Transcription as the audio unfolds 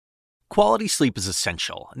Quality sleep is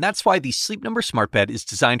essential, and that's why the Sleep Number Smart Bed is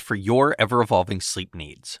designed for your ever-evolving sleep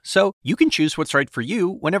needs. So you can choose what's right for you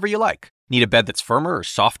whenever you like. Need a bed that's firmer or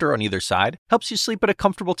softer on either side? Helps you sleep at a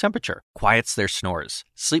comfortable temperature. Quiets their snores.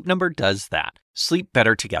 Sleep Number does that. Sleep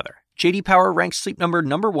better together. J.D. Power ranks Sleep Number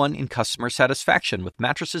 #1 in customer satisfaction with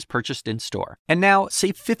mattresses purchased in-store. And now,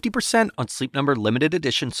 save 50% on Sleep Number limited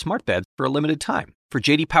edition smart beds for a limited time. For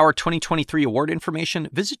J.D. Power 2023 award information,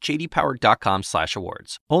 visit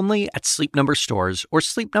jdpower.com/awards. Only at Sleep Number stores or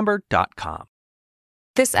sleepnumber.com.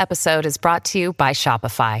 This episode is brought to you by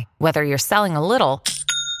Shopify. Whether you're selling a little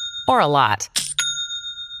or a lot,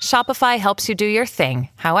 Shopify helps you do your thing,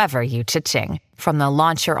 however you cha-ching. From the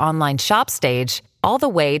launch your online shop stage, all the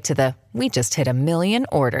way to the we just hit 1 million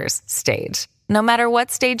orders stage. No matter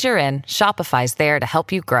what stage you're in, Shopify's there to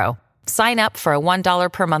help you grow. Sign up for a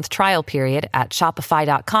 $1 per month trial period at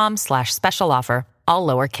shopify.com/special offer, all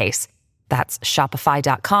lowercase. That's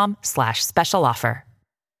shopify.com/special offer.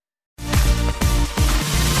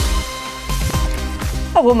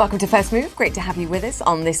 Oh, well, welcome to First Move. Great to have you with us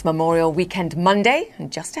on this Memorial Weekend Monday.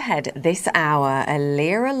 And just ahead this hour, a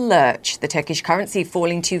lira lurch, the Turkish currency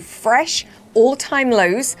falling to fresh all-time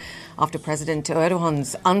lows after President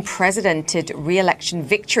Erdogan's unprecedented re-election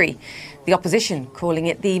victory. The opposition calling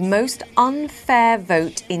it the most unfair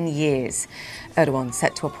vote in years. Erdogan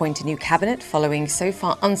set to appoint a new cabinet following so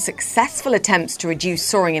far unsuccessful attempts to reduce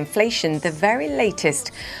soaring inflation, the very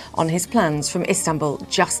latest on his plans from Istanbul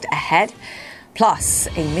just ahead. Plus,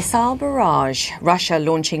 a missile barrage. Russia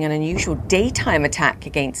launching an unusual daytime attack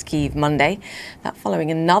against Kyiv Monday. That following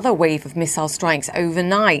another wave of missile strikes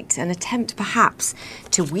overnight. An attempt, perhaps,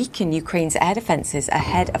 to weaken Ukraine's air defences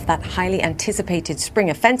ahead of that highly anticipated spring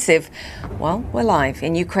offensive. Well, we're live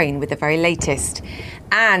in Ukraine with the very latest.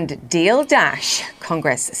 And deal dash.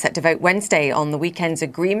 Congress set to vote Wednesday on the weekend's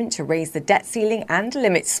agreement to raise the debt ceiling and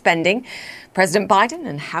limit spending. President Biden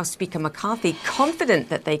and House Speaker McCarthy confident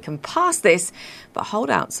that they can pass this, but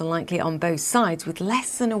holdouts are likely on both sides with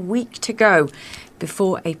less than a week to go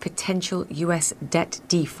before a potential US debt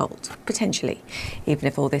default. Potentially. Even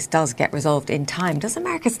if all this does get resolved in time, does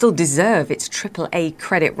America still deserve its AAA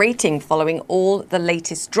credit rating following all the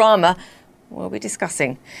latest drama we'll be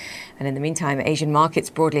discussing? And in the meantime, Asian markets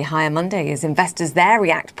broadly higher Monday as investors there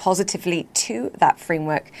react positively to that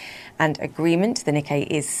framework and agreement. The Nikkei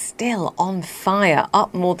is still on fire,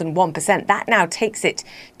 up more than 1%. That now takes it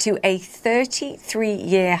to a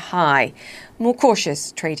 33-year high. More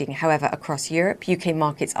cautious trading, however, across Europe. UK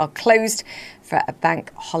markets are closed for a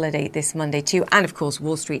bank holiday this Monday too. And of course,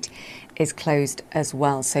 Wall Street is closed as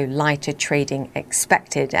well. So lighter trading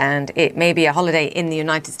expected. And it may be a holiday in the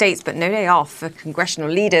United States, but no day off for congressional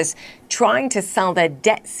leaders trying to sell their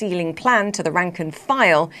debt ceiling plan to the rank and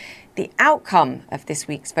file. The outcome of this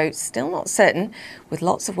week's vote still not certain, with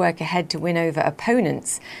lots of work ahead to win over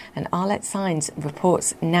opponents. And Arlette Saenz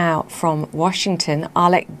reports now from Washington.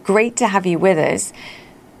 Arlette, great to have you with us.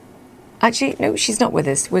 Actually, no, she's not with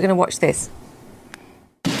us. We're going to watch this.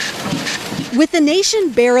 With the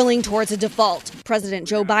nation barreling towards a default, President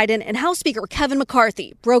Joe Biden and House Speaker Kevin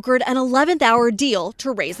McCarthy brokered an 11th-hour deal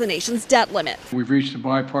to raise the nation's debt limit. We've reached a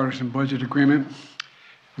bipartisan budget agreement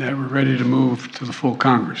that we're ready to move to the full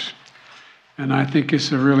Congress. And I think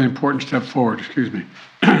it's a really important step forward,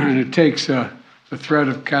 and it takes the threat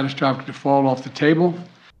of catastrophic default off the table.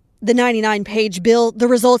 The 99-page bill, the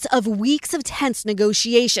results of weeks of tense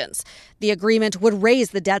negotiations. The agreement would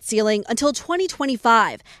raise the debt ceiling until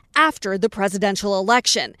 2025, after the presidential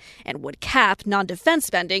election, and would cap non-defense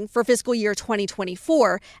spending for fiscal year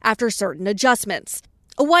 2024 after certain adjustments.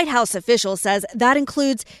 A White House official says that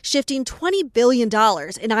includes shifting $20 billion in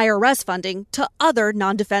IRS funding to other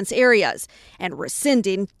non-defense areas and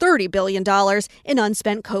rescinding $30 billion in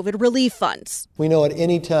unspent COVID relief funds. We know at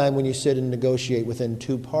any time when you sit and negotiate within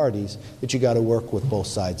two parties that you got to work with both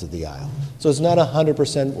sides of the aisle. So it's not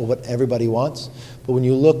 100% what everybody wants, but when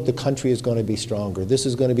you look, the country is going to be stronger. This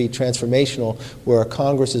is going to be transformational, where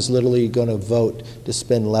Congress is literally going to vote to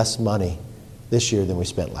spend less money this year than we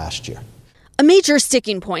spent last year. A major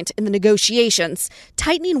sticking point in the negotiations,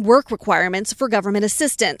 tightening work requirements for government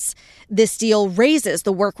assistance. This deal raises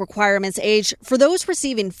the work requirements age for those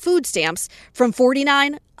receiving food stamps from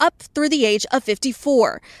 49 up through the age of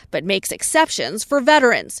 54, but makes exceptions for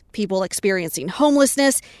veterans, people experiencing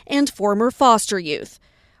homelessness, and former foster youth.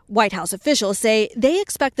 White House officials say they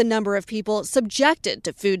expect the number of people subjected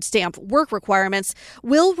to food stamp work requirements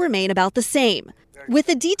will remain about the same. With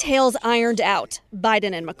the details ironed out,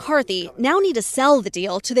 Biden and McCarthy now need to sell the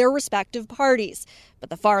deal to their respective parties.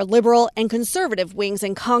 But the far liberal and conservative wings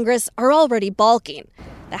in Congress are already balking.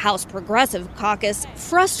 The House Progressive Caucus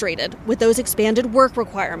frustrated with those expanded work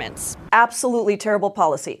requirements. Absolutely terrible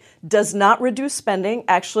policy. Does not reduce spending.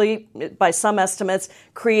 Actually, by some estimates,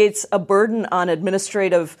 creates a burden on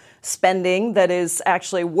administrative spending that is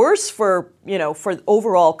actually worse for the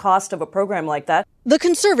overall cost of a program like that. The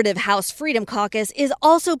conservative House Freedom Caucus is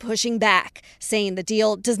also pushing back, saying the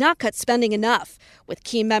deal does not cut spending enough, with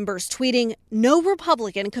key members tweeting no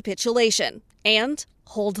Republican capitulation and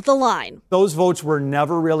hold the line. Those votes were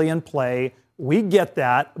never really in play. We get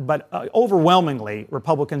that, but overwhelmingly,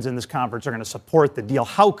 Republicans in this conference are going to support the deal.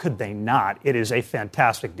 How could they not? It is a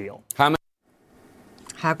fantastic deal.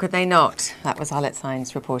 How could they not? That was Alet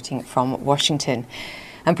Sainz reporting from Washington.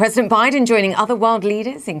 And President Biden joining other world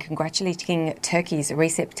leaders in congratulating Turkey's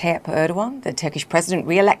Recep Tayyip Erdogan, the Turkish president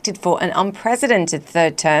re-elected for an unprecedented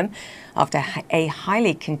third term after a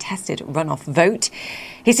highly contested runoff vote.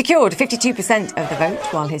 He secured 52% of the vote,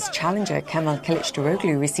 while his challenger Kemal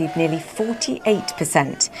Kılıçdaroğlu received nearly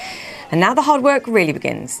 48%. And now the hard work really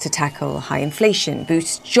begins to tackle high inflation,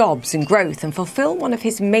 boost jobs and growth, and fulfill one of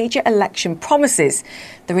his major election promises,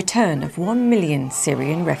 the return of 1 million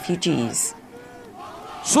Syrian refugees.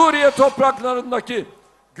 To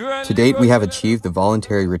date, we have achieved the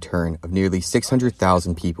voluntary return of nearly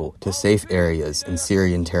 600,000 people to safe areas in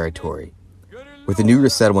Syrian territory. With the new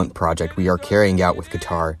resettlement project we are carrying out with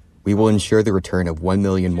Qatar, we will ensure the return of 1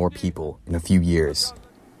 million more people in a few years.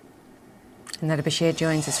 Nada Bashir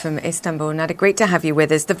joins us from Istanbul. Nada, great to have you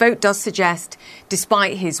with us. The vote does suggest,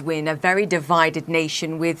 despite his win, a very divided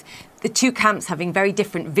nation with the two camps having very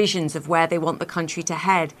different visions of where they want the country to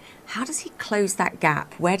head. How does he close that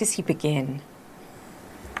gap? Where does he begin?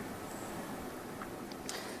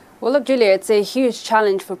 Well, look, Julia, it's a huge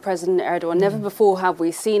challenge for President Erdogan. Never before have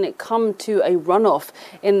we seen it come to a runoff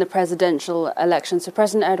in the presidential election. So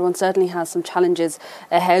President Erdogan certainly has some challenges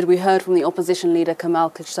ahead. We heard from the opposition leader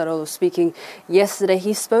Kemal Kılıçdaroğlu speaking yesterday.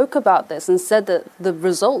 He spoke about this and said that the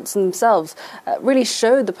results themselves really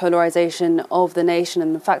showed the polarization of the nation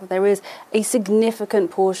and the fact that there is a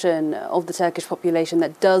significant portion of the Turkish population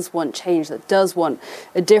that does want change, that does want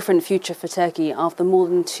a different future for Turkey after more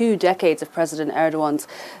than 2 decades of President Erdogan's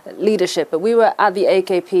leadership. But we were at the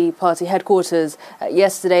AKP party headquarters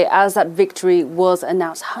yesterday as that victory was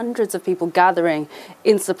announced. Hundreds of people gathering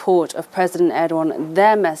in support of President Erdogan.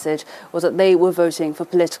 Their message was that they were voting for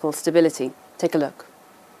political stability. Take a look.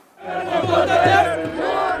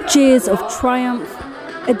 Cheers of triumph,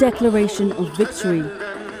 a declaration of victory.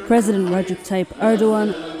 President Recep Tayyip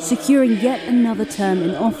Erdogan securing yet another term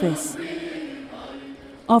in office.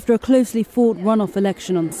 After a closely fought runoff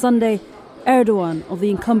election on Sunday, Erdogan of the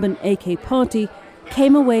incumbent AK party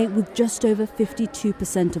came away with just over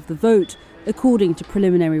 52% of the vote, according to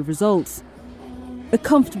preliminary results. A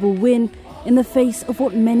comfortable win in the face of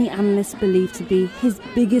what many analysts believe to be his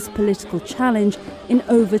biggest political challenge in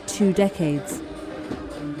over 2 decades.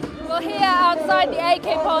 Well, here outside the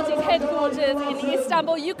AK party's headquarters in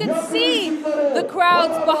Istanbul, you can see the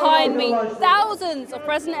crowds behind me. Thousands of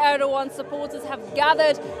President Erdogan's supporters have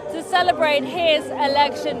gathered to celebrate his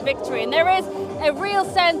election victory. And there is a real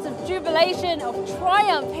sense of jubilation, of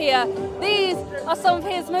triumph here. These are some of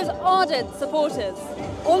his most ardent supporters.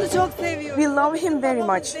 We love him very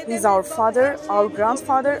much. He's our father, our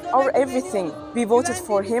grandfather, our everything. We voted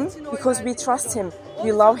for him because we trust him.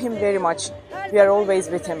 We love him very much. We are always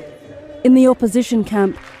with him. In the opposition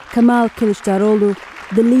camp, Kemal Kılıçdaroğlu,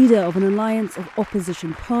 the leader of an alliance of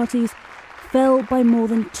opposition parties, fell by more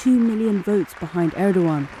than 2 million votes behind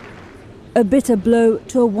Erdogan. A bitter blow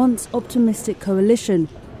to a once optimistic coalition,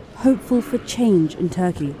 hopeful for change in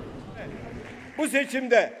Turkey. In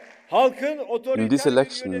this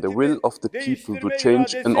election, the will of the people to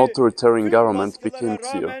change an authoritarian government became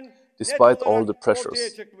clear, despite all the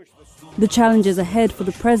pressures. The challenges ahead for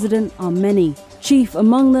the president are many, chief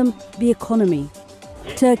among them the economy.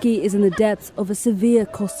 Turkey is in the depths of a severe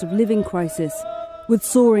cost of living crisis, with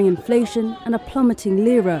soaring inflation and a plummeting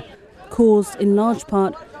lira, caused in large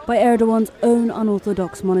part by Erdogan's own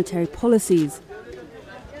unorthodox monetary policies.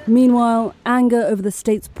 Meanwhile, anger over the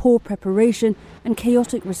state's poor preparation and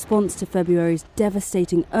chaotic response to February's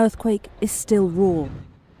devastating earthquake is still raw,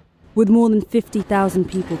 with more than 50,000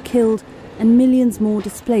 people killed and millions more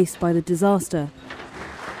displaced by the disaster.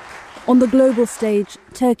 On the global stage,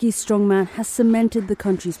 Turkey's strongman has cemented the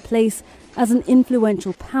country's place as an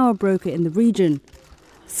influential power broker in the region,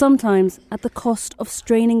 sometimes at the cost of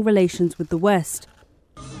straining relations with the West.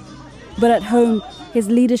 But at home, his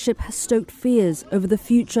leadership has stoked fears over the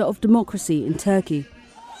future of democracy in Turkey.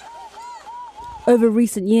 Over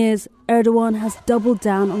recent years, Erdogan has doubled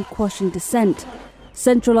down on quashing dissent,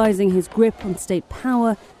 centralising his grip on state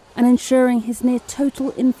power and ensuring his near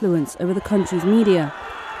total influence over the country's media.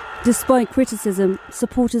 Despite criticism,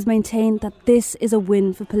 supporters maintain that this is a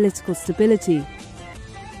win for political stability.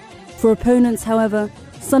 For opponents, however,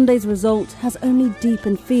 Sunday's result has only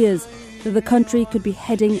deepened fears that the country could be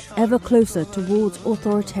heading ever closer towards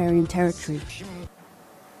authoritarian territory.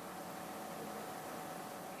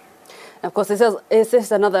 Of course, is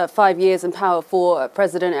this another 5 years in power for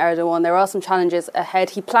President Erdogan? There are some challenges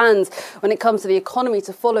ahead. He plans, when it comes to the economy,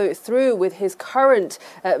 to follow through with his current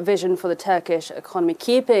vision for the Turkish economy,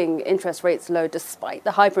 keeping interest rates low despite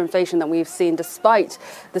the hyperinflation that we've seen, despite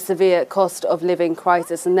the severe cost of living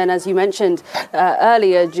crisis. And then, as you mentioned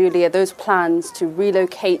earlier, Julia, those plans to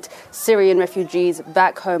relocate Syrian refugees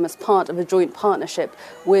back home as part of a joint partnership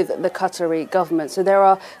with the Qatari government. So there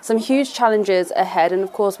are some huge challenges ahead. And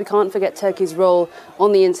of course, we can't forget Turkey's role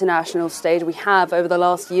on the international stage. We have, over the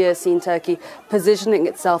last year, seen Turkey positioning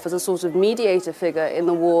itself as a sort of mediator figure in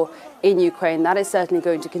the war in Ukraine. That is certainly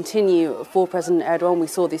going to continue for President Erdogan. We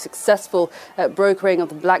saw the successful brokering of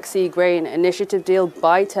the Black Sea Grain Initiative deal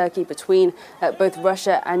by Turkey between both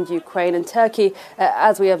Russia and Ukraine. And Turkey,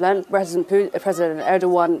 as we have learned, President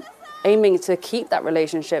Erdogan aiming to keep that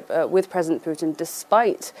relationship with President Putin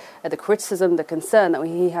despite the criticism, the concern that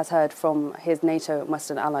he has heard from his NATO and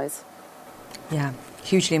Western allies. Yeah,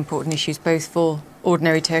 hugely important issues, both for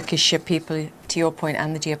ordinary Turkish people, to your point,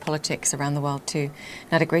 and the geopolitics around the world too.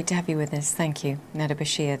 Nada, great to have you with us. Thank you. Nada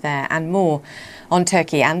Bashir there. And more on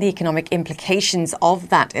Turkey and the economic implications of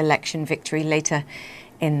that election victory later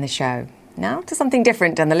in the show. Now to something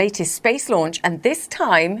different and the latest space launch, and this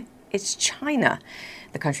time it's China.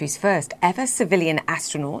 The country's first ever civilian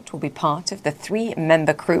astronaut will be part of the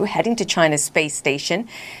 3-member crew heading to China's space station.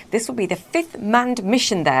 This will be the 5th manned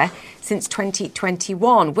mission there since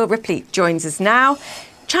 2021. Will Ripley joins us now.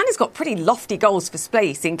 China's got pretty lofty goals for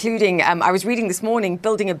space, including, I was reading this morning,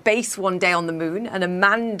 building a base one day on the moon and a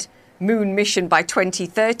manned moon mission by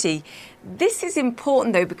 2030. This is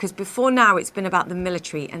important, though, because before now it's been about the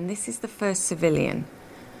military, and this is the first civilian.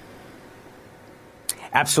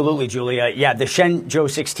 Absolutely, Julia. Yeah, the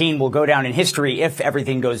Shenzhou 16 will go down in history if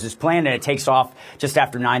everything goes as planned, and it takes off just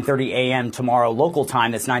after 9:30 a.m. tomorrow local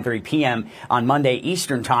time. That's 9:30 p.m. on Monday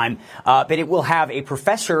Eastern time. But it will have a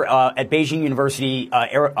professor at Beijing University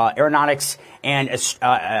aeronautics and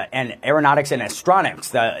astronautics,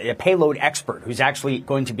 the payload expert, who's actually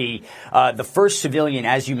going to be the first civilian,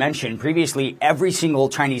 as you mentioned. Previously, every single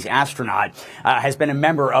Chinese astronaut has been a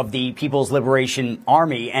member of the People's Liberation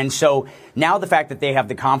Army, and so now the fact that they have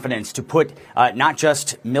the confidence to put not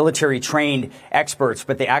just military-trained experts,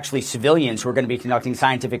 but actually civilians who are going to be conducting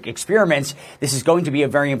scientific experiments, this is going to be a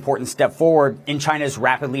very important step forward in China's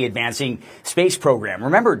rapidly advancing space program.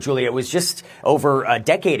 Remember, Julia, it was just over a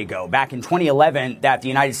decade ago, back in 2011, that the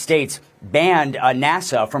United States banned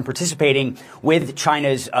NASA from participating with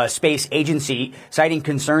China's space agency, citing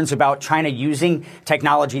concerns about China using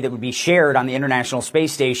technology that would be shared on the International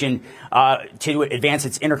Space Station to advance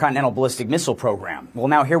its intercontinental ballistic missile program. Well,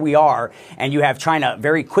 now here we are, and you have China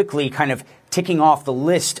very quickly kind of ticking off the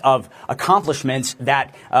list of accomplishments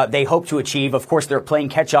that they hope to achieve. Of course, they're playing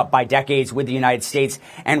catch up by decades with the United States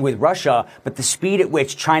and with Russia, but the speed at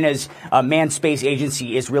which China's manned space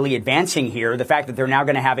agency is really advancing here, the fact that they're now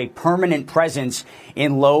going to have a permanent presence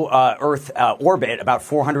in low Earth orbit, about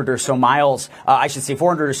 400 or so miles,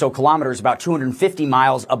 400 or so kilometers, about 250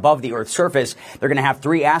 miles above the Earth's surface. They're going to have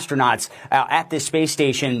 3 astronauts at this space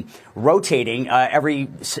station rotating every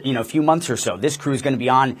few months or so. This crew is going to be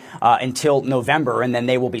on until November, and then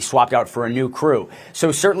they will be swapped out for a new crew.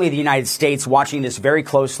 So certainly the United States watching this very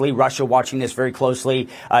closely, Russia watching this very closely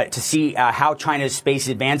to see how China's space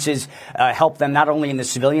advances help them not only in the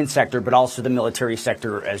civilian sector, but also the military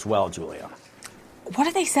sector as well, Julia. What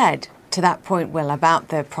have they said to that point, Will, about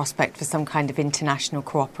the prospect for some kind of international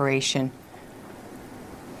cooperation?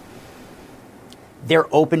 They're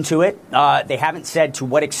open to it. They haven't said to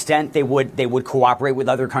what extent they would cooperate with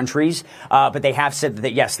other countries, but they have said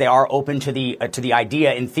that yes, they are open to the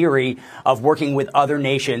idea, in theory, of working with other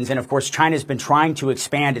nations. And of course, China's been trying to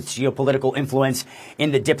expand its geopolitical influence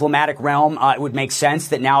in the diplomatic realm. It would make sense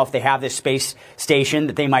that now, if they have this space station,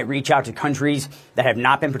 that they might reach out to countries that have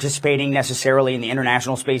not been participating necessarily in the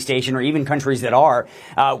International Space Station, or even countries that are,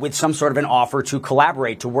 with some sort of an offer to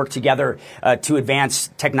collaborate, to work together to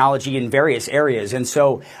advance technology in various areas. is. And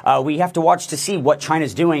so we have to watch to see what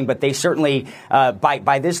China's doing. But they certainly,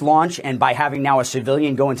 by this launch and by having now a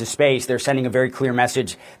civilian go into space, they're sending a very clear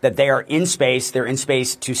message that they are in space. They're in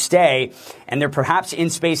space to stay, and they're perhaps in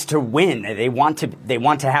space to win. They want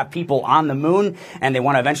to have people on the moon, and they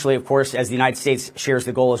want to eventually, of course, as the United States shares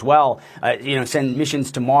the goal as well, send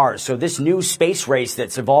missions to Mars. So this new space race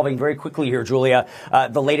that's evolving very quickly here, Julia,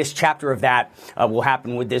 the latest chapter of that will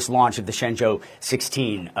happen with this launch of the Shenzhou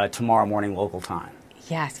 16 tomorrow morning local time.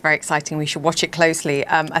 Yes, very exciting. We should watch it closely.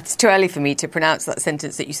 It's too early for me to pronounce that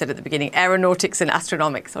sentence that you said at the beginning, aeronautics and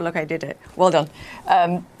astronomics. Oh, look, I did it. Well done.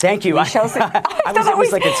 Thank you. It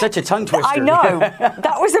was like it's such a tongue twister. I know.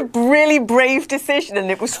 That was a really brave decision,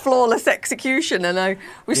 and it was flawless execution, and I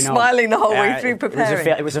was smiling the whole way through preparing.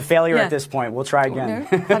 It was a failure at this point. We'll try again.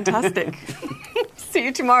 No, fantastic. See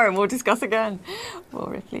you tomorrow, and we'll discuss again. Well,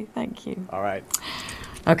 Ripley, thank you. All right.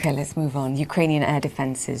 OK, let's move on. Ukrainian air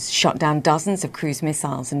defences shot down dozens of cruise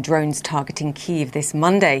missiles and drones targeting Kyiv this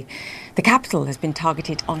Monday. The capital has been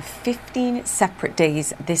targeted on 15 separate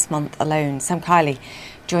days this month alone. Sam Kiley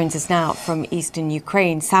joins us now from eastern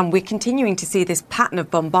Ukraine. Sam, we're continuing to see this pattern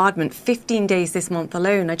of bombardment, 15 days this month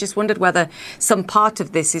alone. I just wondered whether some part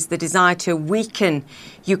of this is the desire to weaken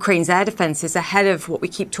Ukraine's air defences ahead of what we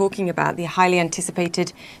keep talking about, the highly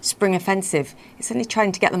anticipated spring offensive. It's only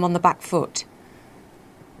trying to get them on the back foot.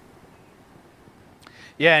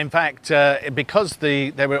 Yeah, in fact, because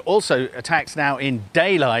there were also attacks now in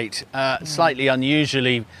daylight, slightly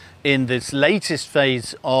unusually in this latest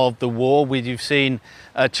phase of the war, where you've seen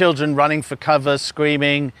children running for cover,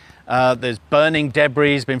 screaming. There's burning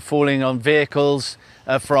debris been falling on vehicles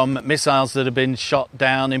from missiles that have been shot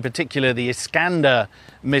down, in particular the Iskander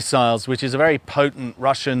missiles, which is a very potent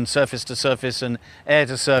Russian surface-to-surface and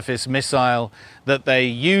air-to-surface missile that they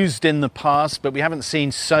used in the past, but we haven't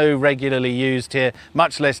seen so regularly used here,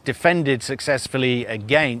 much less defended successfully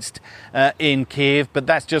against in Kyiv. But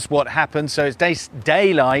that's just what happened. So it's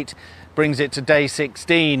daylight brings it to day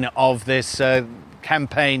 16 of this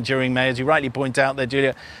campaign during May, as you rightly point out there,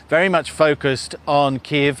 Julia, very much focused on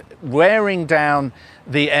Kyiv, wearing down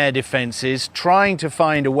the air defences, trying to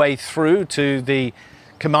find a way through to the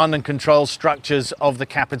command and control structures of the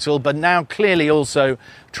capital, but now clearly also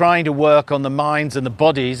trying to work on the minds and the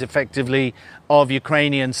bodies, effectively, of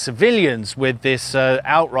Ukrainian civilians with this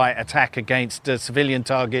outright attack against civilian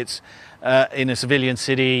targets in a civilian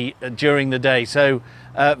city during the day. So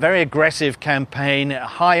very aggressive campaign, a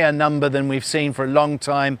higher number than we've seen for a long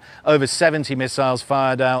time, over 70 missiles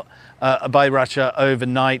fired out by Russia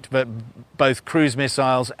overnight, but both cruise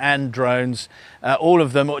missiles and drones, all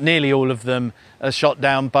of them, or nearly all of them, shot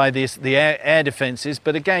down by the air defences.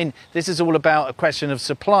 But again, this is all about a question of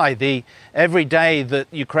supply. Every day that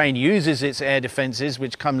Ukraine uses its air defences,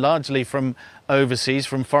 which come largely from overseas,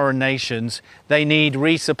 from foreign nations, they need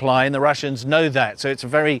resupply, and the Russians know that. So it's a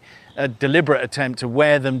very deliberate attempt to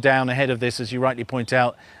wear them down ahead of this, as you rightly point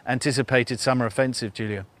out, anticipated summer offensive,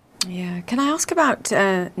 Julia. Yeah. Can I ask about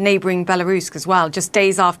neighbouring Belarus as well? Just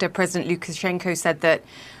days after President Lukashenko said that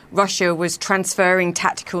Russia was transferring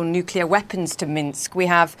tactical nuclear weapons to Minsk, we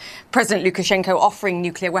have President Lukashenko offering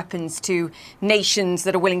nuclear weapons to nations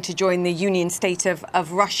that are willing to join the union state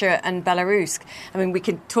of Russia and Belarus. I mean, we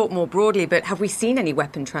can talk more broadly, but have we seen any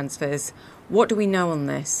weapon transfers? What do we know on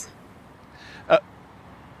this?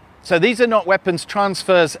 So these are not weapons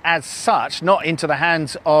transfers as such, not into the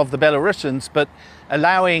hands of the Belarusians, but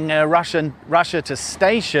allowing Russia to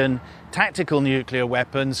station tactical nuclear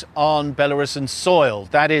weapons on Belarusian soil.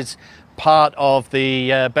 That is part of the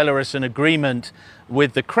Belarusian agreement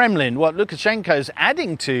with the Kremlin. What Lukashenko's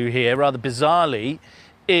adding to here, rather bizarrely,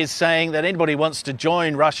 is saying that anybody who wants to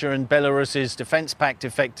join Russia and Belarus's defense pact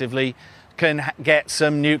effectively can get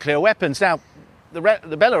some nuclear weapons. Now, the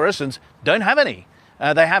Belarusians don't have any.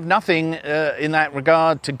 They have nothing in that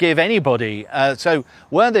regard to give anybody. So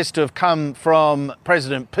were this to have come from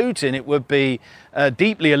President Putin, it would be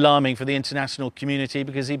deeply alarming for the international community,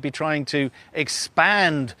 because he'd be trying to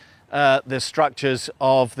expand the structures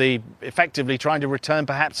of effectively trying to return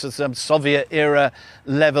perhaps to some Soviet-era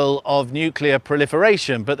level of nuclear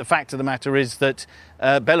proliferation. But the fact of the matter is that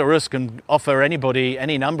Belarus can offer anybody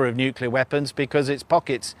any number of nuclear weapons because its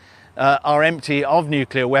pockets are empty of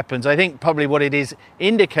nuclear weapons. I think probably what it is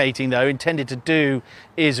indicating, though, intended to do,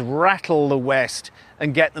 is rattle the West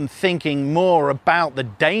and get them thinking more about the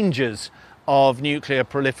dangers of nuclear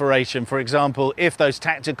proliferation. For example, if those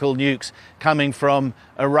tactical nukes coming from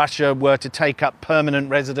Russia were to take up permanent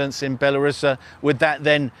residence in Belarus, would that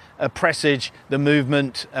then presage the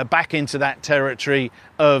movement back into that territory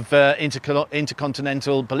of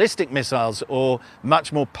intercontinental ballistic missiles or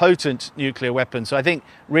much more potent nuclear weapons? So I think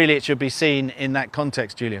really it should be seen in that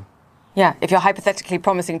context, Julia. Yeah, if you're hypothetically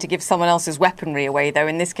promising to give someone else's weaponry away, though,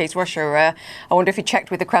 in this case Russia, I wonder if he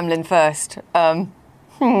checked with the Kremlin first.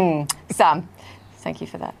 Sam, thank you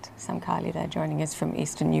for that. Sam Kiley there joining us from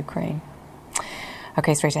eastern Ukraine.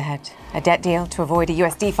 OK, straight ahead. A debt deal to avoid a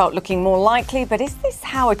US default looking more likely, but is this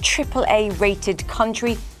how a AAA-rated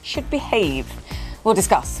country should behave? We'll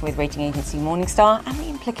discuss with rating agency Morningstar and the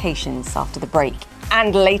implications after the break.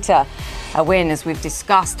 And later, a win, as we've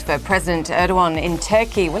discussed, for President Erdogan in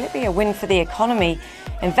Turkey. Will it be a win for the economy?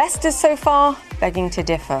 Investors so far begging to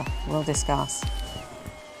differ. We'll discuss.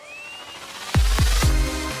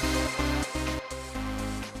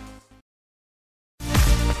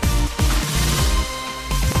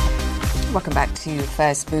 Welcome back to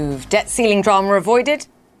First Move. Debt ceiling drama avoided?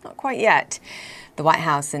 Not quite yet. The White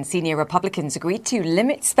House and senior Republicans agreed to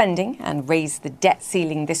limit spending and raise the debt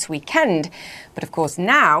ceiling this weekend. But of course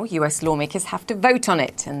now US lawmakers have to vote on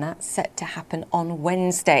it, and that's set to happen on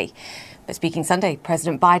Wednesday. But speaking Sunday,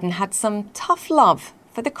 President Biden had some tough love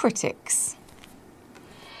for the critics.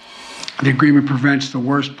 The agreement prevents the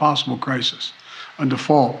worst possible crisis, a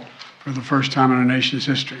default for the first time in our nation's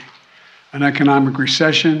history, an economic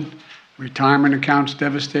recession, retirement accounts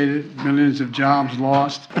devastated, millions of jobs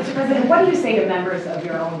lost. Mr. President, what do you say to members of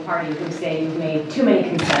your own party who say you've made too many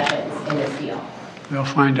concessions in this deal? They'll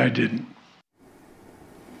find I didn't.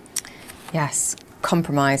 Yes,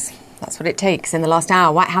 compromise. That's what it takes. In the last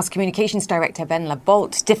hour, White House Communications Director Ben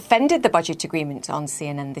LaBault defended the budget agreement on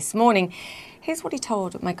CNN this morning. Here's what he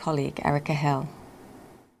told my colleague Erica Hill.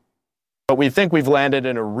 But we think we've landed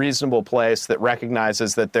in a reasonable place that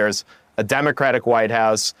recognizes that there's a Democratic White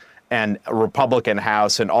House and a Republican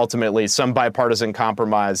House, and ultimately some bipartisan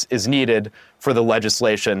compromise is needed for the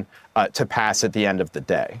legislation to pass at the end of the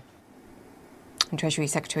day. And Treasury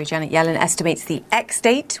Secretary Janet Yellen estimates the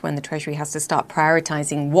ex-date when the Treasury has to start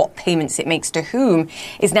prioritising what payments it makes to whom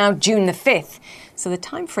is now June the 5th. So the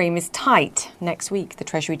time frame is tight. Next week, the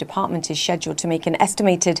Treasury Department is scheduled to make an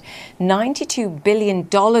estimated $92 billion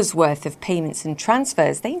worth of payments and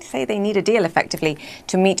transfers. They say they need a deal, effectively,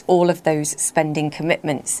 to meet all of those spending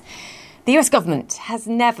commitments. The US government has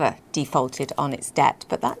never defaulted on its debt,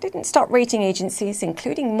 but that didn't stop rating agencies,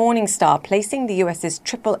 including Morningstar, placing the US's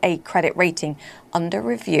AAA credit rating under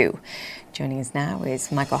review. Joining us now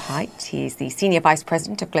is Michael Heydt. He's the Senior Vice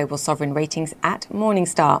President of Global Sovereign Ratings at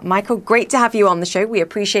Morningstar. Michael, great to have you on the show. We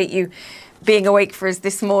appreciate you being awake for us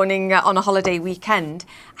this morning on a holiday weekend.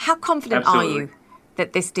 How confident are you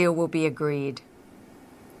that this deal will be agreed?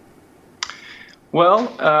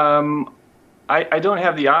 Well, I don't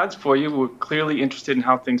have the odds for you. We're clearly interested in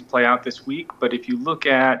how things play out this week. But if you look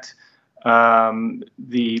at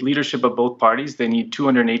the leadership of both parties, they need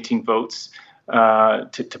 218 votes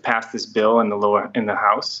to pass this bill in the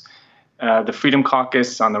House. The Freedom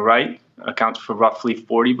Caucus on the right accounts for roughly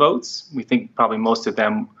 40 votes. We think probably most of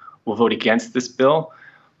them will vote against this bill.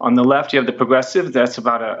 On the left, you have the Progressives. That's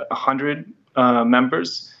about 100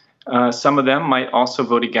 members. Some of them might also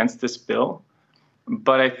vote against this bill.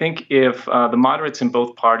 But I think if the moderates in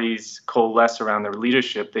both parties coalesce around their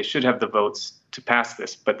leadership, they should have the votes to pass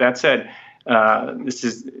this. But that said, this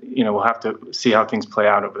is, we'll have to see how things play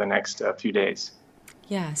out over the next few days.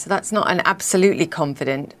 Yeah, so that's not an absolutely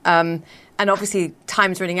confident. And obviously,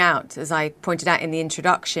 time's running out, as I pointed out in the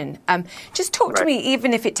introduction. Just talk to me,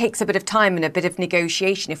 even if it takes a bit of time and a bit of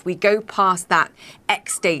negotiation, if we go past that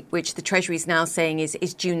X date, which the Treasury is now saying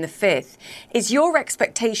is June the 5th, is your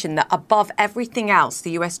expectation that above everything else,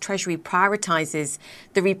 the US Treasury prioritises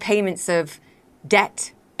the repayments of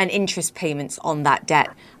debt and interest payments on that debt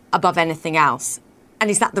above anything else? And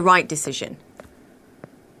is that the right decision?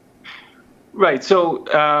 Right. So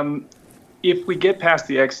if we get past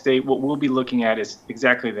the X date, what we'll be looking at is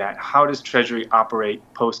exactly that. How does Treasury operate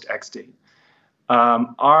post X date?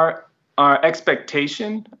 Our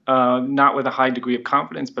expectation, not with a high degree of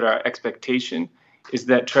confidence, but our expectation is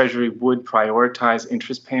that Treasury would prioritize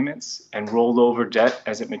interest payments and roll over debt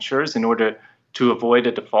as it matures in order to avoid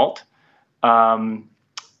a default. And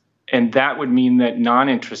that would mean that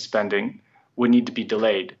non-interest spending would need to be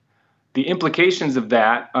delayed. The implications of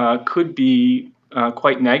that could be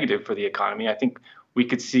quite negative for the economy. I think we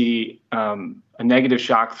could see a negative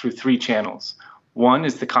shock through three channels. One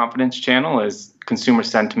is the confidence channel, as consumer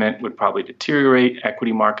sentiment would probably deteriorate,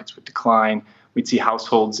 equity markets would decline, we'd see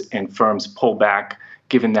households and firms pull back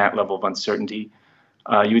given that level of uncertainty.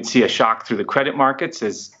 You would see a shock through the credit markets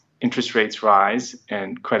as interest rates rise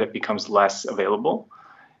and credit becomes less available.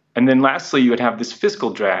 And then lastly, you would have this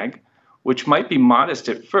fiscal drag, which might be modest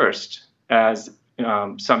at first as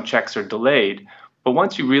some checks are delayed. But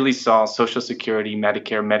once you really saw Social Security,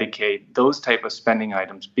 Medicare, Medicaid, those type of spending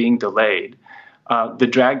items being delayed, the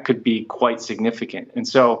drag could be quite significant. And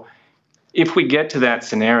so if we get to that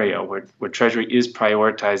scenario where Treasury is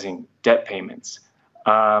prioritizing debt payments,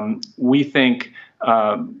 we think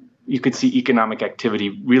you could see economic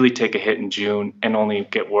activity really take a hit in June and only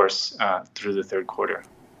get worse through the third quarter.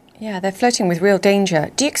 Yeah, they're flirting with real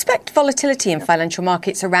danger. Do you expect volatility in financial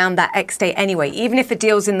markets around that ex-date anyway? Even if a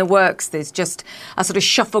deal's in the works, there's just a sort of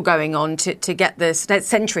shuffle going on to get the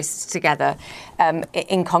centrists together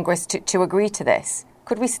in Congress to agree to this.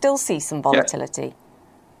 Could we still see some volatility?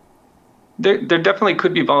 Yeah. There definitely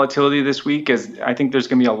could be volatility this week, as I think there's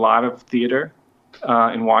going to be a lot of theater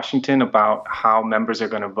in Washington about how members are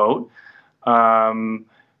going to vote.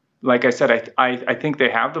 Like I said, I think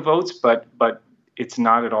they have the votes, but it's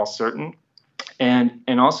not at all certain.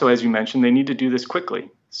 And also, as you mentioned, they need to do this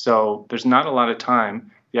quickly. So there's not a lot of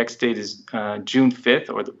time. The ex-date is June 5th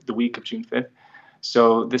or the week of June 5th.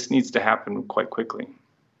 So this needs to happen quite quickly.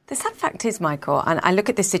 The sad fact is, Michael, and I look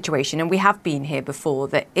at this situation, and we have been here before,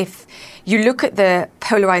 that if you look at the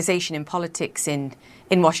polarization in politics in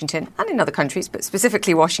Washington and in other countries, but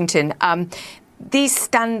specifically Washington, these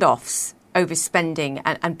standoffs over spending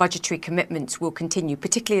and budgetary commitments will continue,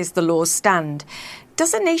 particularly as the laws stand.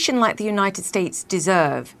 Does a nation like the United States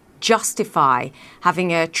justify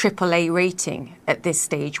having a AAA rating at this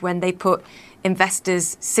stage when they put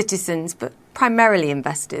investors, citizens, but primarily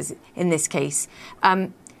investors in this case,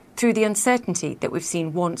 through the uncertainty that we've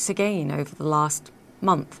seen once again over the last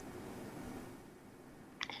month?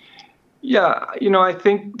 Yeah, I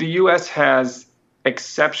think the U.S. has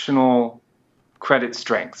exceptional credit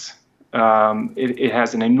strengths. It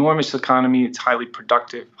has an enormous economy. It's highly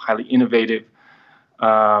productive, highly innovative.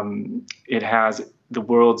 It has the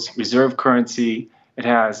world's reserve currency. It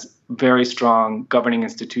has very strong governing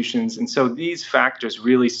institutions. And so these factors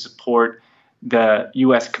really support the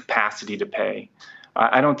U.S. capacity to pay.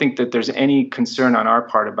 I don't think that there's any concern on our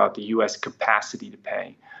part about the U.S. capacity to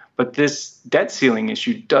pay. But this debt ceiling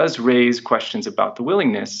issue does raise questions about the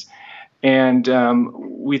willingness. And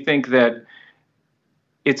we think that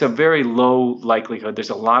it's a very low likelihood.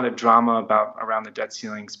 There's a lot of drama around the debt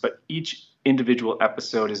ceilings, but each individual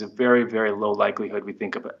episode is a very, very low likelihood, we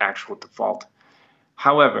think, of an actual default.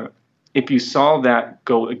 However, if you saw that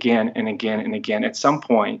go again and again and again, at some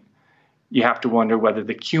point, you have to wonder whether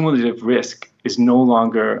the cumulative risk is no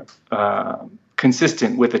longer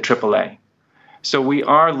consistent with a AAA. So we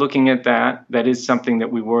are looking at that. That is something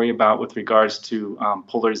that we worry about with regards to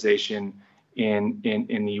polarization in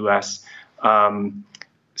the U.S.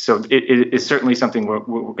 So it is certainly something we're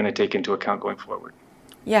going to take into account going forward.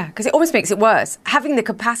 Yeah, because it almost makes it worse. Having the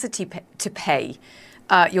capacity to pay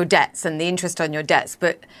your debts and the interest on your debts,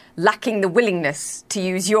 but lacking the willingness, to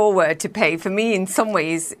use your word, to pay, for me in some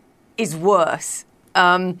ways is worse.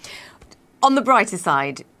 On the brighter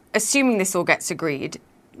side, assuming this all gets agreed,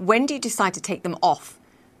 when do you decide to take them off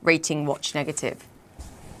rating watch negative?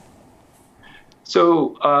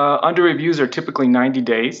 So under reviews are typically 90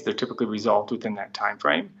 days. They're typically resolved within that time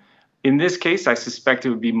frame. In this case, I suspect it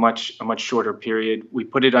would be a much shorter period. We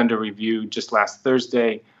put it under review just last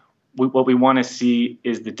Thursday. What we want to see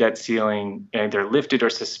is the debt ceiling either lifted or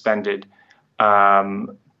suspended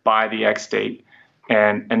by the ex-date.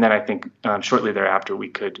 And then I think shortly thereafter we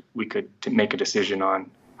could make a decision on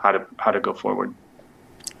how to go forward.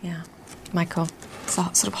 Yeah, Michael, it's a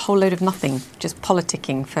sort of whole load of nothing, just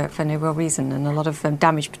politicking for no real reason, and a lot of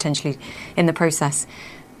damage potentially in the process.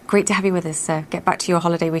 Great to have you with us, sir. Get back to your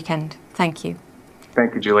holiday weekend. Thank you.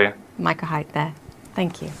 Thank you, Julia. Michael Heydt there.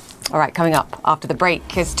 Thank you. All right, coming up after the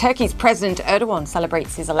break, as Turkey's President Erdogan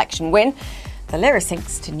celebrates his election win, the lira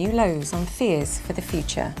sinks to new lows on fears for the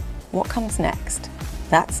future. What comes next?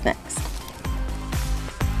 That's next.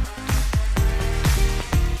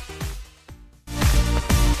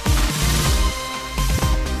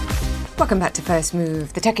 Welcome back to First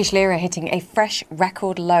Move. The Turkish lira hitting a fresh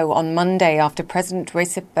record low on Monday after President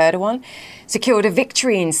Recep Erdogan secured a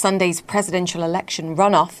victory in Sunday's presidential election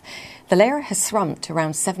runoff. The lira has slumped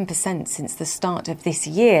around 7% since the start of this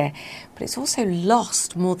year, but it's also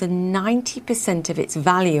lost more than 90% of its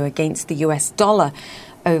value against the US dollar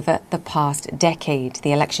over the past decade.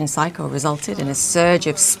 The election cycle resulted in a surge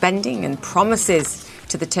of spending and promises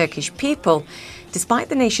to the Turkish people, despite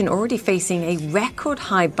the nation already facing a record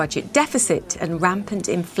high budget deficit and rampant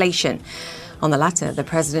inflation. On the latter, the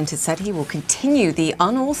president has said he will continue the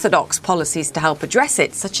unorthodox policies to help address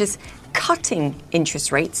it, such as cutting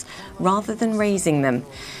interest rates rather than raising them.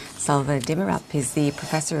 Salva Demirap is the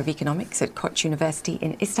Professor of Economics at Koç University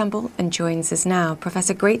in Istanbul and joins us now.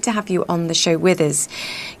 Professor, great to have you on the show with us.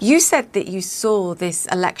 You said that you saw this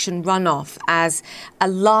election runoff as a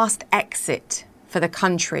last exit for the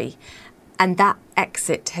country, and that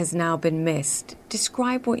exit has now been missed.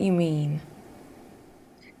 Describe what you mean.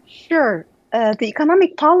 Sure. The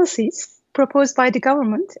economic policies proposed by the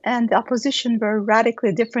government and the opposition were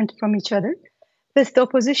radically different from each other, with the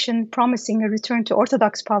opposition promising a return to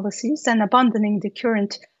orthodox policies and abandoning the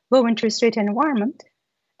current low interest rate environment.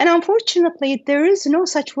 And unfortunately, there is no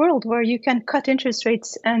such world where you can cut interest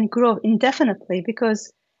rates and grow indefinitely,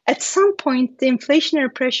 because at some point, the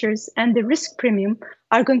inflationary pressures and the risk premium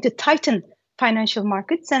are going to tighten financial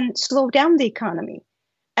markets and slow down the economy.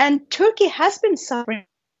 And Turkey has been suffering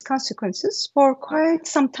consequences for quite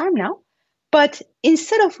some time now. But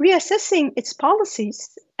instead of reassessing its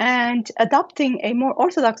policies and adopting a more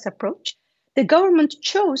orthodox approach, the government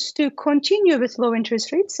chose to continue with low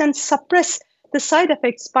interest rates and suppress the side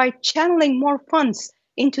effects by channeling more funds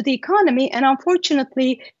into the economy and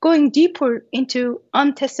unfortunately going deeper into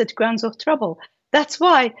untested grounds of trouble. That's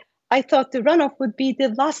why I thought the runoff would be the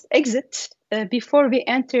last exit before we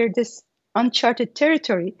enter this uncharted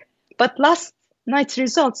territory. But last night's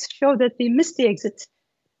results show that we missed the exit.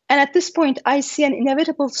 And at this point, I see an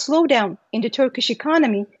inevitable slowdown in the Turkish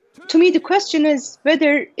economy. To me, the question is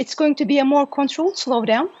whether it's going to be a more controlled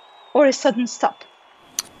slowdown or a sudden stop.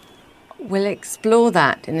 We'll explore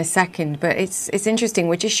that in a second, but it's interesting.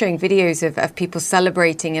 We're just showing videos of people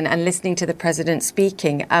celebrating and listening to the president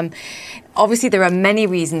speaking. Obviously, there are many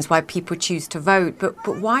reasons why people choose to vote,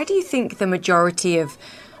 but why do you think the majority of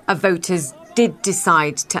voters did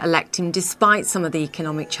decide to elect him despite some of the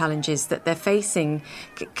economic challenges that they're facing?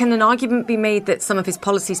 Can an argument be made that some of his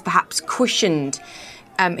policies perhaps cushioned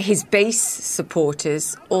his base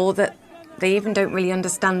supporters, or that they even don't really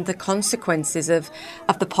understand the consequences of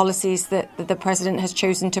the policies that the president has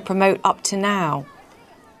chosen to promote up to now?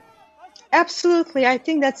 Absolutely. I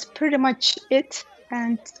think that's pretty much it.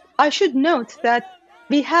 And I should note that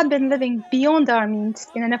we have been living beyond our means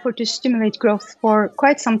in an effort to stimulate growth for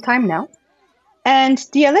quite some time now. And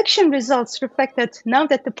the election results reflect that now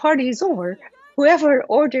that the party is over, whoever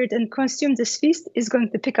ordered and consumed this feast is going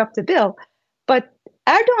to pick up the bill. But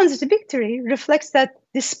Erdogan's victory reflects that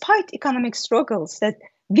despite economic struggles that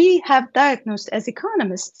we have diagnosed as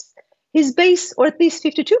economists, his base, or at least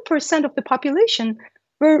 52% of the population,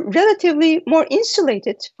 were relatively more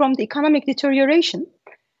insulated from the economic deterioration.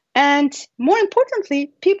 And more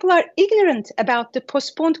importantly, people are ignorant about the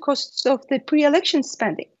postponed costs of the pre-election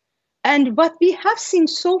spending. And what we have seen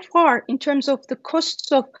so far in terms of the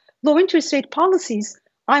costs of low interest rate policies,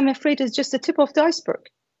 I'm afraid is just the tip of the iceberg.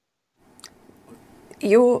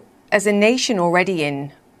 You're, as a nation, already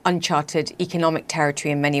in uncharted economic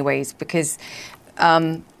territory in many ways, because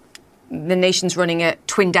the nation's running a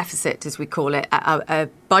twin deficit, as we call it, a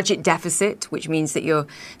budget deficit, which means that you're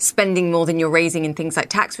spending more than you're raising in things like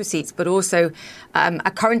tax receipts, but also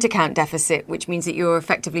a current account deficit, which means that you're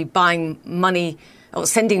effectively buying money or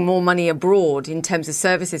sending more money abroad in terms of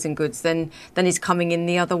services and goods than is coming in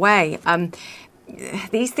the other way.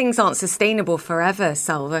 These things aren't sustainable forever,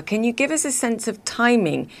 Salva. Can you give us a sense of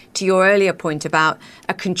timing to your earlier point about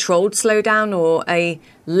a controlled slowdown or a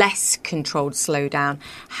less controlled slowdown?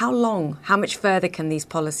 How long, how much further can these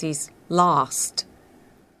policies last?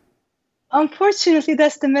 Unfortunately,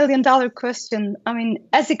 that's the million-dollar question. I mean,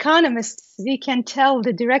 as economists, we can tell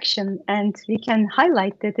the direction and we can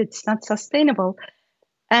highlight that it's not sustainable.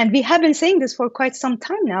 And we have been saying this for quite some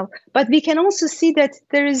time now, but we can also see that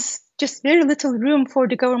there is just very little room for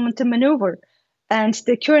the government to maneuver. And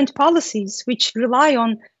the current policies, which rely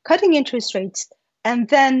on cutting interest rates and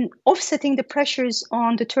then offsetting the pressures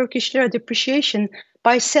on the Turkish lira depreciation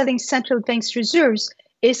by selling central bank's reserves,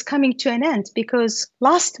 is coming to an end, because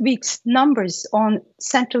last week's numbers on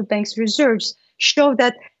central bank's reserves show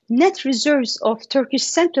that net reserves of Turkish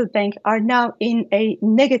central bank are now in a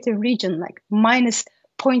negative region, like minus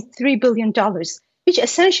 $0.3 billion, which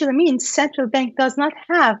essentially means central bank does not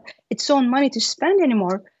have its own money to spend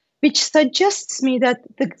anymore, which suggests me that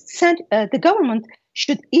the government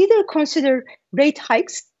should either consider rate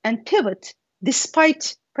hikes and pivot,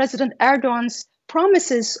 despite President Erdogan's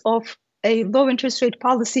promises of a low interest rate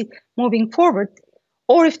policy moving forward,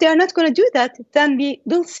 or if they are not going to do that, then we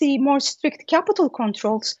will see more strict capital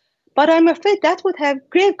controls. But I'm afraid that would have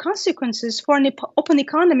grave consequences for an open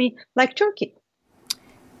economy like Turkey.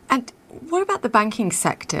 And what about the banking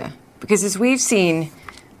sector? Because as we've seen,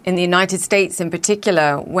 in the United States in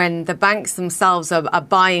particular, when the banks themselves are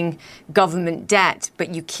buying government debt,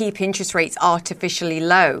 but you keep interest rates artificially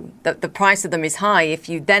low, the price of them is high. If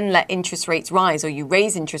you then let interest rates rise or you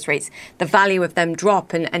raise interest rates, the value of them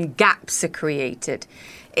drop and gaps are created.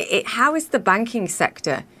 How is the banking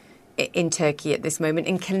sector in Turkey at this moment?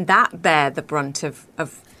 And can that bear the brunt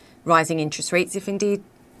of rising interest rates if indeed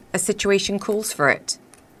a situation calls for it?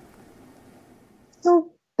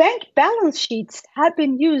 So bank balance sheets have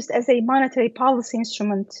been used as a monetary policy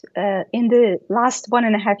instrument in the last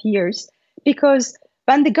 1.5 years, because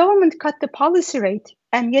when the government cut the policy rate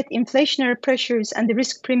and yet inflationary pressures and the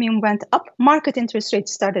risk premium went up, market interest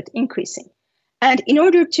rates started increasing. And in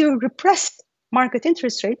order to repress market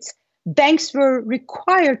interest rates, banks were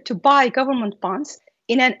required to buy government bonds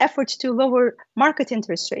in an effort to lower market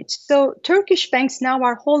interest rates. So Turkish banks now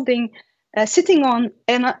are sitting on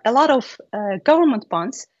a lot of government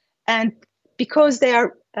bonds. And because they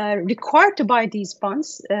are required to buy these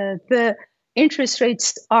bonds, the interest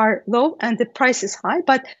rates are low and the price is high.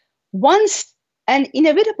 But once an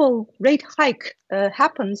inevitable rate hike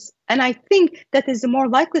happens, and I think that is the more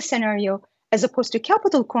likely scenario as opposed to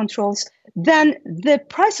capital controls, then the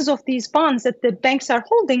prices of these bonds that the banks are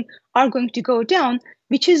holding are going to go down,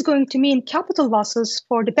 which is going to mean capital losses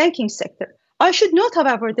for the banking sector. I should note,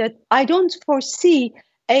 however, that I don't foresee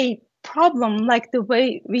a problem like the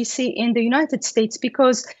way we see in the United States,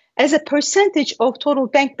 because as a percentage of total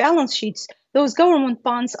bank balance sheets, those government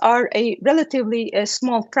bonds are a relatively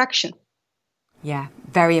small fraction. Yeah,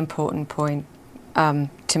 very important point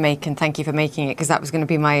to make, and thank you for making it, because that was going to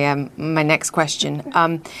be my next question.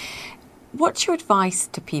 What's your advice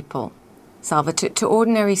to people, Salva, to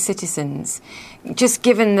ordinary citizens, just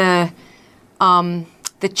given the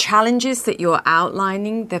challenges that you're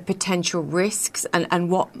outlining, the potential risks, and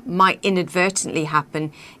what might inadvertently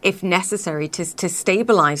happen if necessary to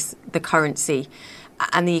stabilise the currency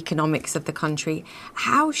and the economics of the country?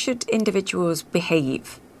 How should individuals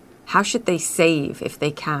behave? How should they save if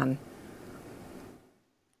they can?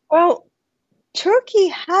 Well, Turkey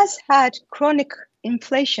has had chronic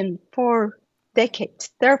inflation for decades.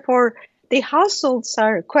 Therefore, the households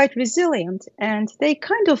are quite resilient and they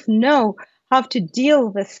kind of know how to deal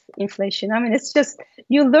with inflation. I mean, it's just,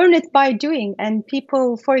 you learn it by doing. And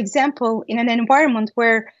people, for example, in an environment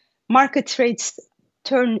where market rates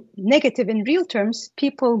turn negative in real terms,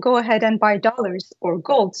 people go ahead and buy dollars or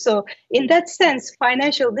gold. So in that sense,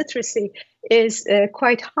 financial literacy is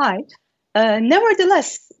quite high.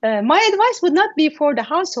 Nevertheless, my advice would not be for the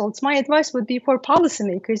households. My advice would be for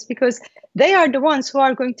policymakers, because they are the ones who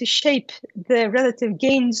are going to shape the relative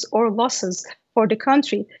gains or losses for the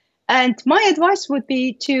country. And my advice would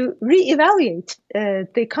be to reevaluate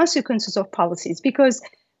the consequences of policies, because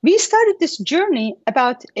we started this journey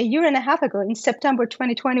about a year and a half ago in September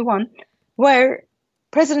 2021, where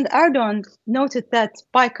President Erdogan noted that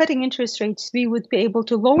by cutting interest rates, we would be able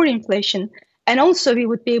to lower inflation, and also we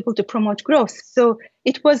would be able to promote growth. So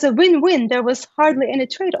it was a win-win. There was hardly any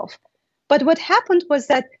trade-off. But what happened was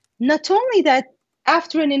that not only that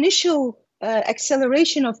after an initial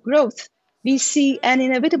acceleration of growth, we see an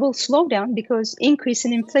inevitable slowdown because increase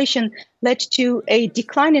in inflation led to a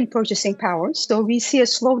decline in purchasing power. So we see a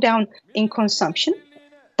slowdown in consumption.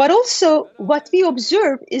 But also what we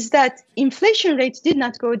observe is that inflation rates did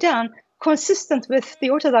not go down, consistent with the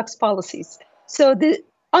orthodox policies. So the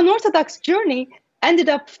unorthodox journey ended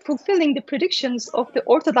up fulfilling the predictions of the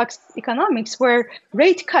orthodox economics, where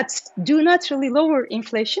rate cuts do not really lower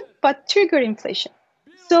inflation, but trigger inflation.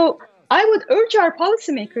 So I would urge our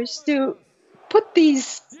policymakers to put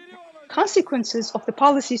these consequences of the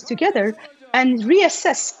policies together and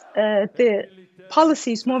reassess the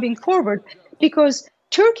policies moving forward, because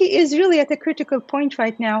Turkey is really at a critical point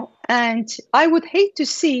right now. And I would hate to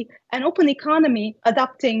see an open economy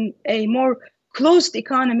adopting a more closed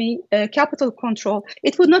economy, capital control.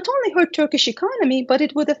 It would not only hurt Turkish economy, but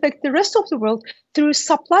it would affect the rest of the world through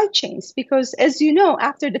supply chains. Because as you know,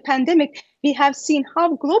 after the pandemic, we have seen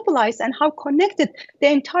how globalized and how connected the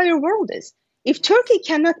entire world is. If Turkey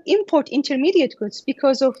cannot import intermediate goods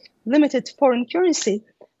because of limited foreign currency,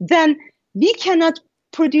 then we cannot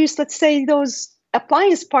produce, let's say, those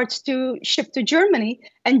appliance parts to ship to Germany,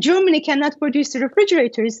 and Germany cannot produce the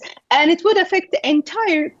refrigerators, and it would affect the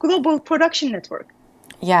entire global production network.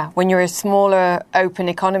 Yeah, when you're a smaller open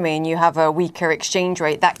economy and you have a weaker exchange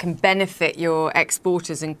rate, that can benefit your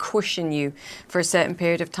exporters and cushion you for a certain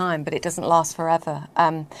period of time, but it doesn't last forever.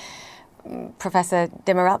 Professor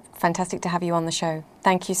Demirel, fantastic to have you on the show.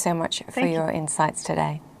 Thank you so much for your insights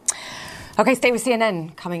today. OK, stay with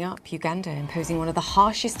CNN. Coming up, Uganda imposing one of the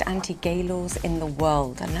harshest anti-gay laws in the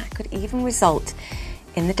world, and that could even result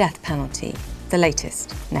in the death penalty. The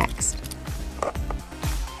latest next.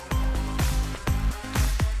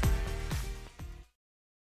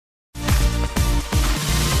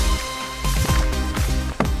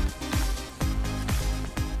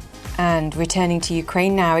 And returning to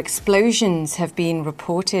Ukraine now, explosions have been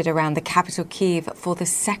reported around the capital Kyiv for the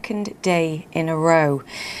second day in a row.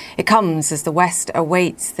 It comes as the West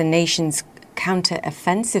awaits the nation's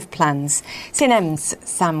counter-offensive plans. CNN's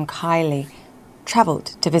Sam Kiley travelled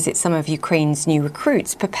to visit some of Ukraine's new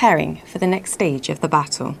recruits preparing for the next stage of the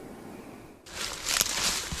battle.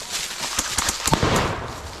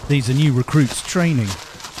 These are new recruits training.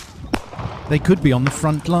 They could be on the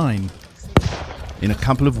front line in a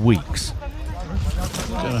couple of weeks.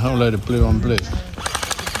 Got a whole load of blue on blue.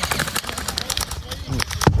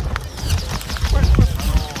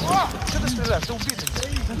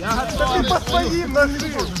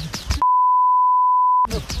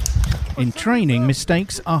 In training,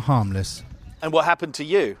 mistakes are harmless. And what happened to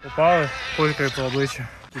you?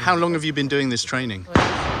 How long have you been doing this training?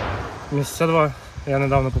 Місяця два. Я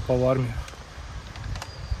недавно попав в армію.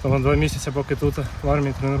 Тому 2 місяці, поки тут в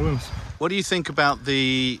армії тренуємося. What do you think about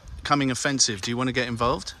the coming offensive? Do you want to get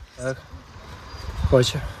involved? Так.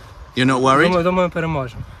 Хочу. You're not worried? Думаю,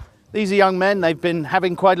 переможемо. These are young men. They've been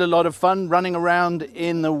having quite a lot of fun running around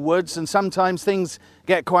in the woods, and sometimes things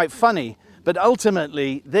get quite funny. But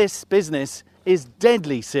ultimately, this business is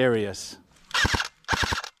deadly serious.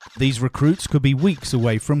 These recruits could be weeks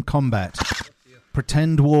away from combat.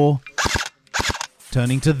 Pretend war,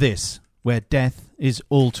 turning to this, where death is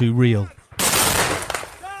all too real.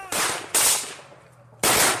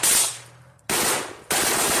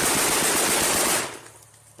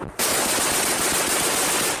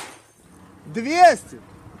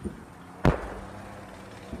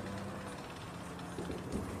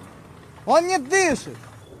 Он не дышит!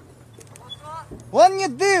 Он не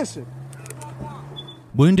дышит!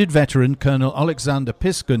 Wounded veteran Colonel Alexander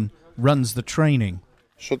Piskun runs the training.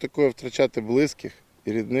 Що таке втрачати близьких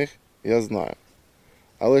і рідних, я знаю.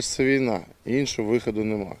 Але ж це війна, і іншого виходу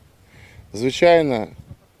нема. Звичайно,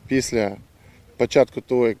 після початку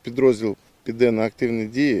того, як підрозділ піде на активні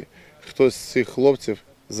дії, хтось з цих хлопців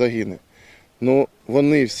загине. Ну,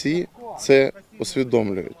 вони всі це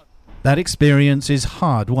усвідомлюють. That experience is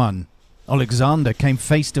hard won. Alexander came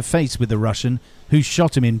face to face with the Russian who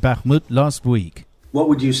shot him in Bakhmut last week. What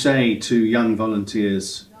would you say to young volunteers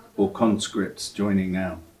or conscripts joining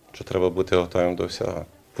now? Що треба бути готовим до всього.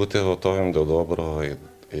 Бути готовим до доброго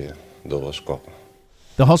і до важкого.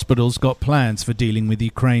 The hospital's got plans for dealing with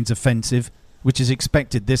Ukraine's offensive, which is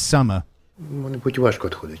expected this summer. Вони будуть важко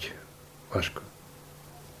відходити. Важко.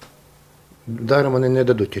 Даром вони не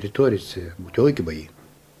дадуть території, це будуть великі бої.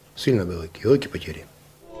 Сильно великі, великі потери.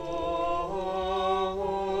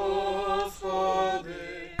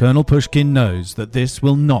 Colonel Pushkin knows that this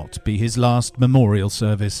will not be his last memorial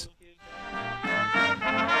service.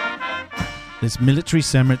 This military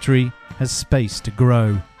cemetery has space to grow.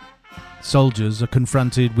 Soldiers are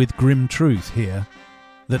confronted with grim truth here,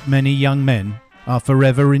 that many young men are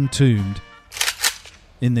forever entombed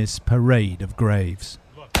in this parade of graves.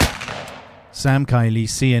 Sam Kiley,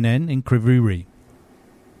 CNN in Kryvyi.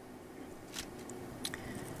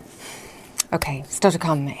 OK, still to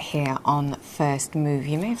come here on First Move.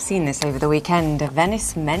 You may have seen this over the weekend. A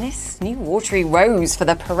Venice menace, new watery rose for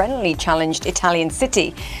the perennially challenged Italian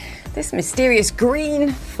city. This mysterious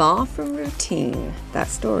green, far from routine. That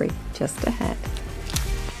story just ahead.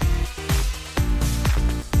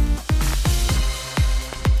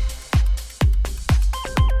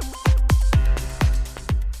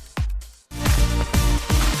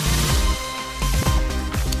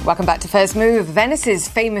 Welcome back to First Move. Venice's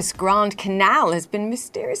famous Grand Canal has been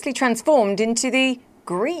mysteriously transformed into the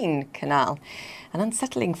Green Canal. An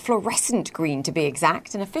unsettling fluorescent green, to be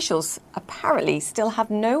exact, and officials apparently still have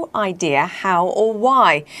no idea how or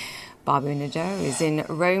why. Barbie Nadeau is in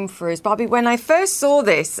Rome for us. Barbie, when I first saw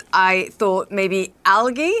this, I thought maybe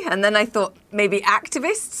algae, and then I thought maybe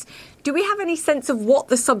activists. Do we have any sense of what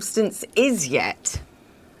the substance is yet?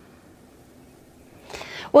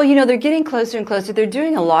 Well, you know, they're getting closer and closer. They're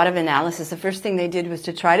doing a lot of analysis. The first thing they did was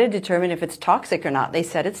to try to determine if it's toxic or not. They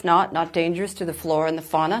said it's not dangerous to the flora and the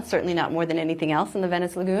fauna, certainly not more than anything else in the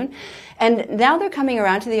Venice Lagoon. And now they're coming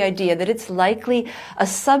around to the idea that it's likely a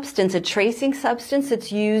substance, a tracing substance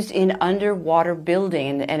that's used in underwater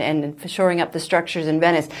building and shoring up the structures in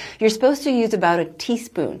Venice. You're supposed to use about a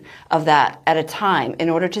teaspoon of that at a time in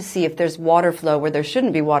order to see if there's water flow where there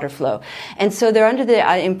shouldn't be water flow. And so they're under the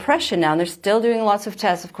impression now, and they're still doing lots of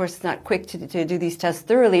tests, press, of course, is not quick to do these tests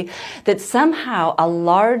thoroughly, that somehow a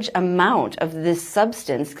large amount of this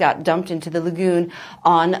substance got dumped into the lagoon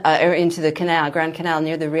or into the Grand Canal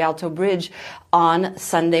near the Rialto Bridge on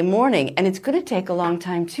Sunday morning. And it's going to take a long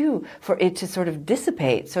time, too, for it to sort of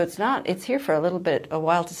dissipate. So it's here for a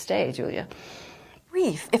while to stay, Julia.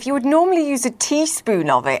 Reef, if you would normally use a teaspoon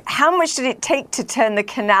of it, how much did it take to turn the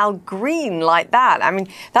canal green like that? I mean,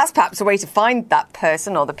 that's perhaps a way to find that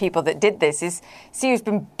person or the people that did this, is see who's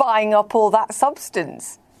been buying up all that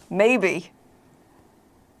substance. Maybe.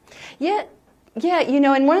 Yeah,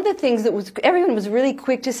 and one of the things that everyone was really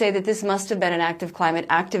quick to say that this must have been an act of climate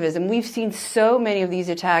activism. We've seen so many of these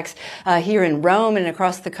attacks here in Rome and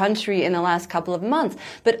across the country in the last couple of months.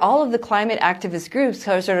 But all of the climate activist groups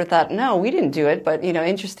sort of thought, no, we didn't do it, but,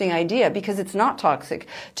 interesting idea, because it's not toxic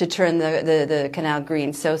to turn the canal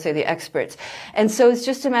green, so say the experts. And so it's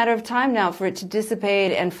just a matter of time now for it to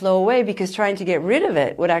dissipate and flow away, because trying to get rid of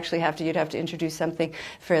it would actually you'd have to introduce something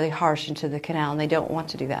fairly harsh into the canal, and they don't want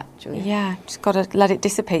to do that, Julia. Yeah, just got to let it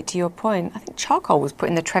dissipate, to your point. I think charcoal was put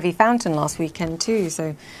in the Trevi Fountain last weekend too,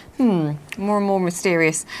 so more and more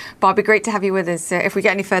mysterious. Barbie, great to have you with us. If we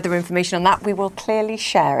get any further information on that, we will clearly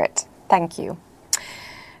share it. Thank you.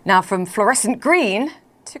 Now, from fluorescent green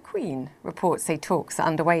to Queen, reports say talks are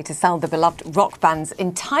underway to sell the beloved rock band's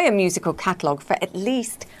entire musical catalogue for at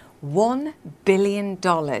least $1 billion.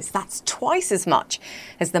 That's twice as much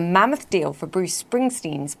as the mammoth deal for Bruce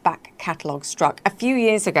Springsteen's back catalogue struck a few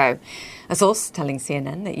years ago. A source telling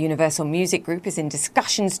CNN that Universal Music Group is in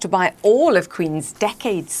discussions to buy all of Queen's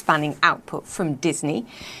decades-spanning output from Disney.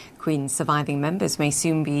 Queen's surviving members may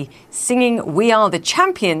soon be singing "We Are the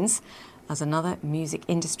Champions" as another music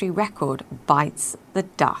industry record bites the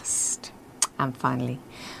dust. And finally,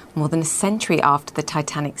 more than a century after the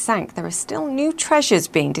Titanic sank, there are still new treasures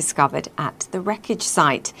being discovered at the wreckage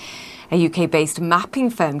site. A UK-based mapping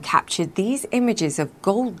firm captured these images of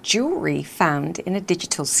gold jewellery found in a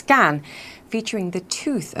digital scan, featuring the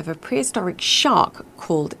tooth of a prehistoric shark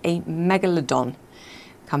called a megalodon.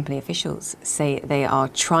 Company officials say they are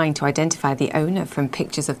trying to identify the owner from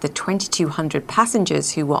pictures of the 2,200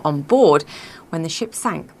 passengers who were on board when the ship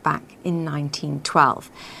sank back in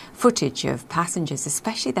 1912. Footage of passengers,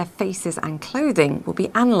 especially their faces and clothing, will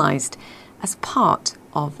be analysed as part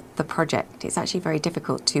of the project. It's actually very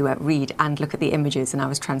difficult to read and look at the images, and I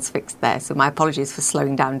was transfixed there, so my apologies for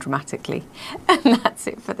slowing down dramatically. And that's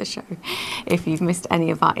it for the show. If you've missed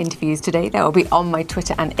any of our interviews today, they will be on my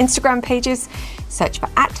Twitter and Instagram pages. Search for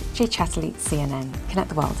 @JChatterleyCNN. Connect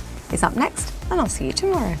the World is up next, and I'll see you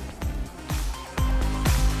tomorrow.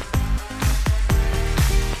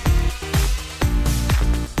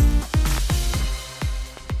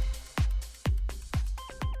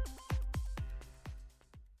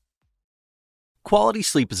 Quality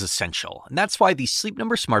sleep is essential, and that's why the Sleep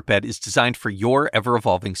Number Smart Bed is designed for your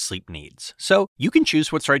ever-evolving sleep needs. So you can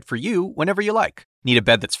choose what's right for you whenever you like. Need a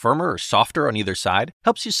bed that's firmer or softer on either side?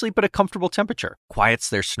 Helps you sleep at a comfortable temperature. Quiets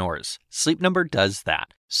their snores. Sleep Number does that.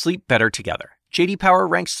 Sleep better together. J.D. Power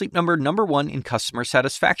ranks Sleep Number #1 in customer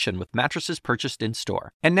satisfaction with mattresses purchased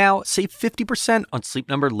in-store. And now, save 50% on Sleep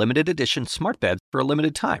Number limited edition smart beds for a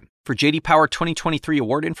limited time. For J.D. Power 2023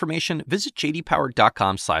 award information, visit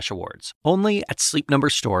jdpower.com/awards. Only at Sleep Number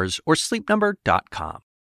stores or sleepnumber.com.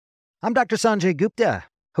 I'm Dr. Sanjay Gupta,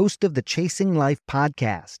 host of the Chasing Life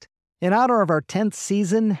podcast. In honor of our 10th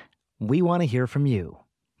season, we want to hear from you.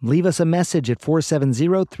 Leave us a message at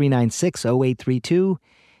 470-396-0832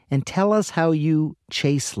 and tell us how you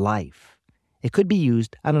chase life. It could be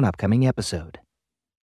used on an upcoming episode.